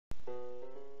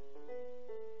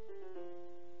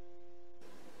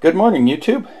Good morning,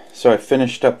 YouTube. So I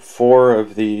finished up 4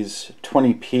 of these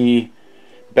 20p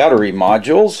battery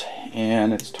modules,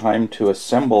 and it's time to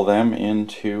assemble them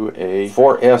into a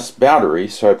 4S battery.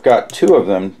 So I've got 2 of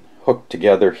them hooked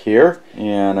together here,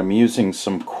 and I'm using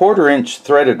some 1/4-inch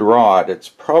threaded rod. It's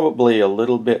probably a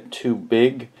little bit too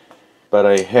big, but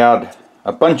I had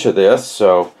a bunch of this,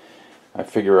 so I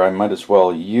figure I might as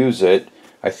well use it.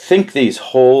 I think these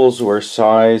holes were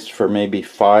sized for maybe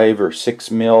 5 or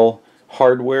 6 mil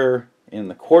hardware,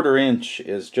 and the 1/4-inch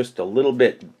is just a little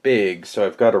bit big, so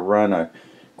I've got to run a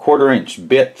 1/4-inch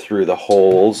bit through the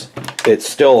holes. It's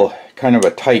still kind of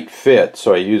a tight fit,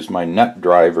 so I use my nut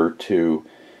driver to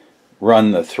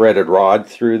run the threaded rod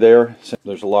through there. So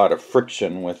there's a lot of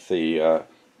friction with the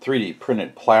 3D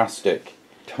printed plastic.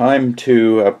 Time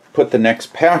to put the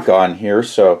next pack on here.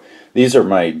 So these are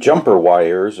my jumper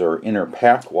wires, or inner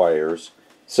pack wires.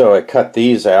 So I cut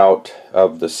these out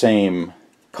of the same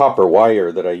copper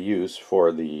wire that I use for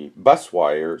the bus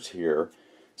wires here.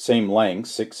 Same length,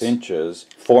 6 inches.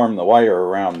 Form the wire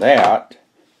around that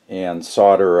and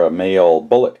solder a male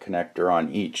bullet connector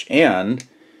on each end.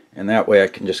 And that way I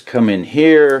can just come in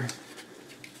here,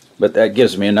 but that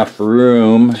gives me enough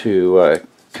room to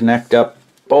connect up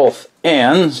both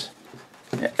ends.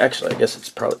 Actually, I guess it's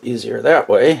probably easier that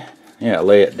way. Yeah,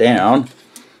 lay it down.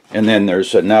 And then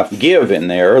there's enough give in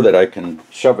there that I can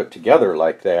shove it together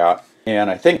like that.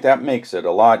 And I think that makes it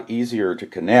a lot easier to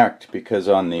connect, because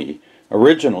on the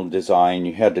original design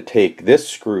you had to take this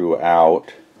screw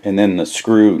out and then the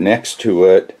screw next to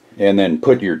it, and then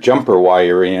put your jumper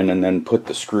wire in and then put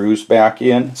the screws back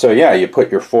in. So yeah, you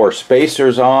put your 4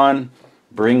 spacers on,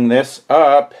 bring this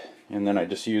up, and then I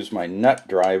just use my nut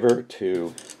driver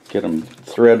to get them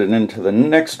threaded into the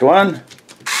next one.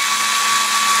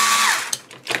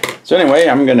 So anyway,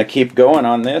 I'm going to keep going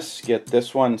on this, get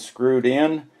this one screwed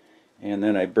in, and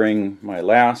then I bring my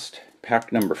last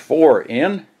pack number 4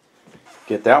 in,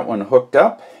 get that one hooked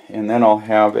up, and then I'll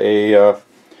have a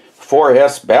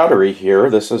 4S battery here.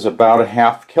 This is about a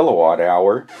 1/2 kilowatt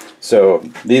hour. So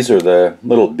these are the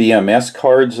little BMS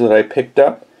cards that I picked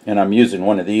up, and I'm using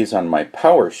one of these on my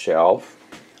power shelf.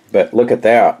 But look at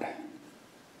that.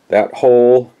 That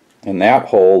hole and that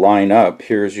hole line up.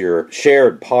 Here's your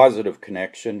shared positive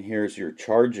connection, here's your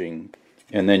charging,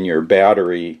 and then your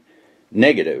battery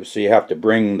negative. So you have to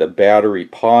bring the battery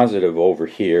positive over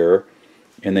here,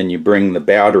 and then you bring the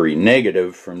battery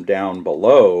negative from down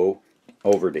below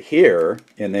over to here,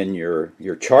 and then your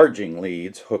charging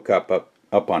leads hook up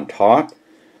on top.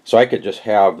 So I could just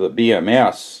have the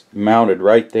BMS mounted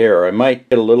right there. I might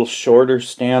get a little shorter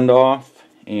standoff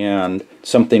and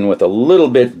something with a little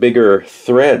bit bigger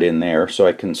thread in there so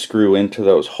I can screw into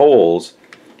those holes,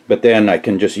 but then I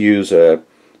can just use a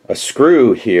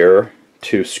screw here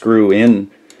to screw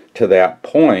in to that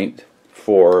point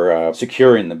for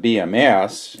securing the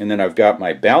BMS. And then I've got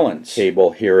my balance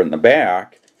cable here in the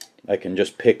back. I can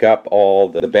just pick up all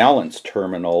the balance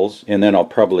terminals, and then I'll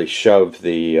probably shove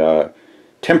the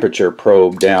temperature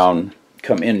probe down,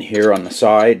 come in here on the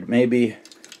side, maybe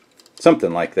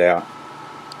something like that.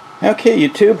 Okay,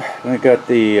 YouTube, I got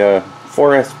the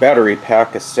 4S battery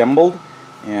pack assembled,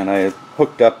 and I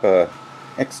hooked up a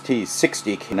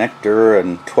XT60 connector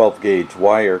and 12 gauge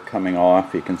wire coming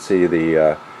off. You can see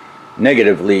the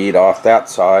negative lead off that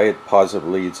side, positive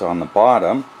leads on the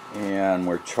bottom, and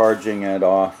we're charging it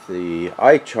off the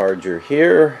iCharger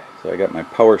here. So I got my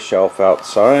power shelf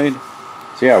outside.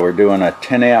 So yeah, we're doing a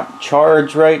 10 amp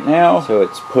charge right now, so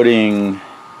it's putting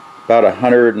about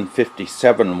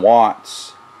 157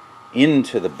 watts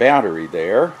into the battery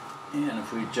there. And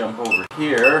if we jump over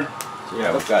here, so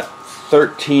yeah, we've got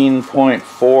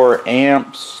 13.4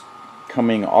 amps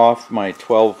coming off my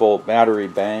 12 volt battery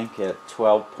bank at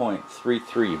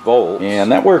 12.33 volts, and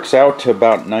that works out to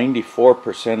about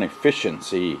 94%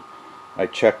 efficiency. I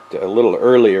checked a little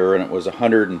earlier and it was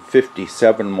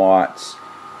 157 watts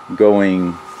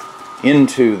going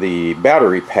into the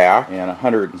battery pack and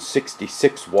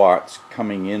 166 watts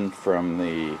coming in from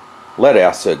the lead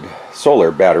acid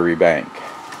solar battery bank.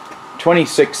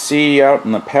 26C out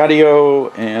in the patio,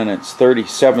 and it's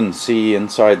 37C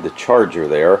inside the charger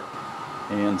there.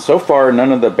 And so far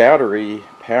none of the battery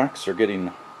packs are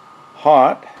getting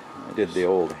hot. I did the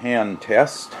old hand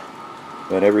test,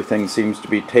 but everything seems to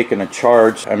be taking a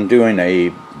charge. I'm doing a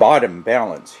bottom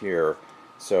balance here,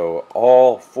 so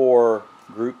all 4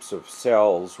 groups of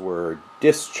cells were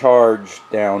discharged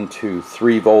down to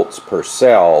 3 volts per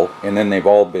cell, and then they've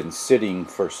all been sitting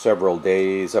for several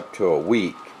days, up to a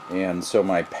week. And so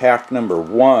my pack number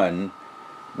 1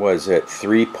 was at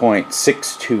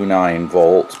 3.629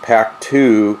 volts, pack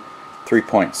 2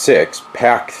 3.6.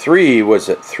 Pack 3 was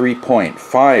at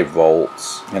 3.5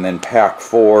 volts, and then pack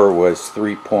 4 was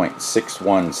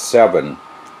 3.617.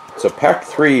 So pack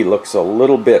 3 looks a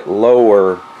little bit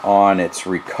lower on its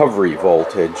recovery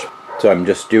voltage. So I'm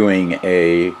just doing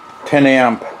a 10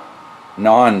 amp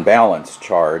non-balanced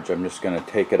charge. I'm just going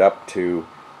to take it up to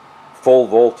full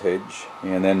voltage,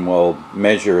 and then we'll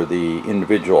measure the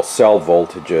individual cell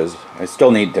voltages. I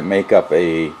still need to make up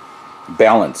a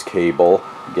balance cable,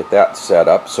 get that set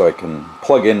up so I can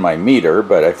plug in my meter,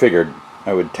 but I figured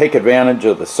I would take advantage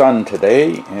of the sun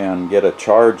today and get a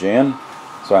charge in.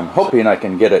 So I'm hoping I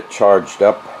can get it charged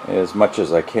up as much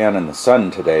as I can in the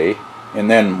sun today. And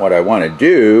then what I want to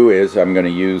do is I'm going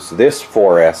to use this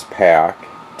 4S pack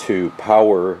to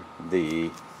power the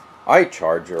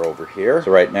iCharger over here.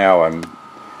 So right now I'm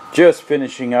just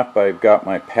finishing up. I've got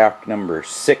my pack number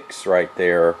 6 right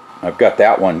there. I've got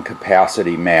that one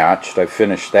capacity matched. I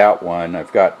finished that one.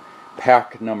 I've got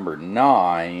pack number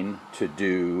 9 to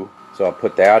do, so I'll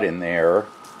put that in there.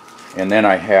 And then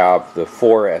I have the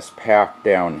 4S pack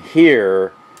down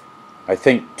here. I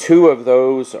think 2 of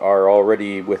those are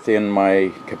already within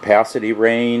my capacity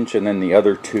range, and then the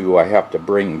other 2 I have to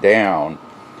bring down.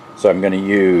 So I'm going to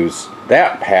use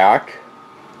that pack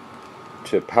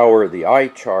to power the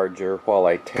iCharger while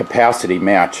I capacity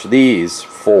match these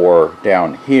 4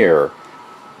 down here.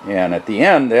 And at the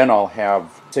end then I'll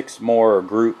have 6 more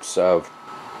groups of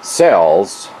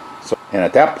cells. And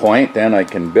at that point then I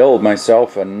can build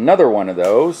myself another one of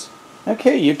those.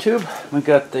 Okay, YouTube, we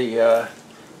got the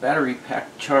battery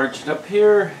pack charged up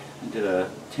here. I did a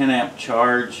 10 amp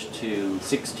charge to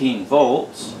 16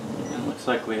 volts. And it looks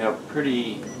like we have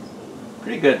pretty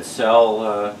good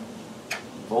cell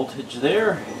voltage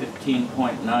there,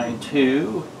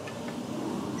 15.92.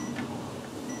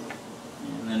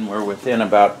 And then we're within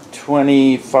about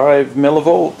 25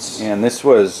 millivolts. And this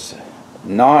was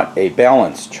not a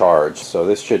balanced charge, so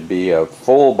this should be a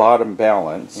full bottom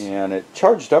balance. And it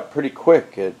charged up pretty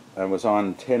quick. I was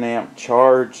on 10 amp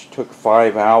charge, took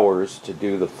 5 hours to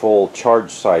do the full charge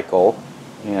cycle,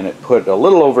 and it put a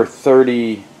little over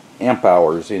 30 amp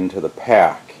hours into the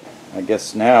pack. I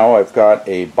guess now I've got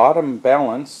a bottom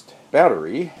balanced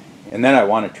battery, and then I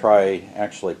want to try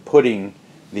actually putting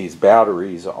these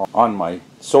batteries on my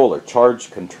solar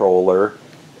charge controller,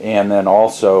 and then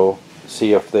also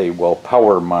see if they will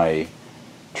power my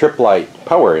trip light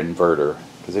power inverter,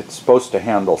 because it's supposed to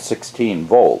handle 16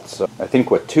 volts. So I think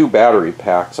with 2 battery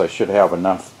packs I should have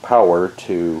enough power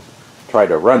to try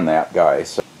to run that guy.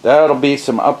 So that'll be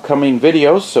some upcoming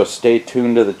videos, so stay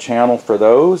tuned to the channel for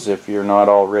those. If you're not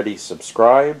already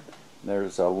subscribed,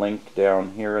 there's a link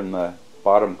down here in the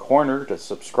bottom corner to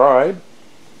subscribe.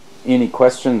 Any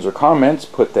questions or comments,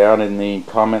 put that in the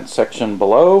comment section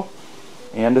below.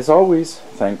 And as always,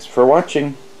 thanks for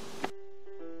watching.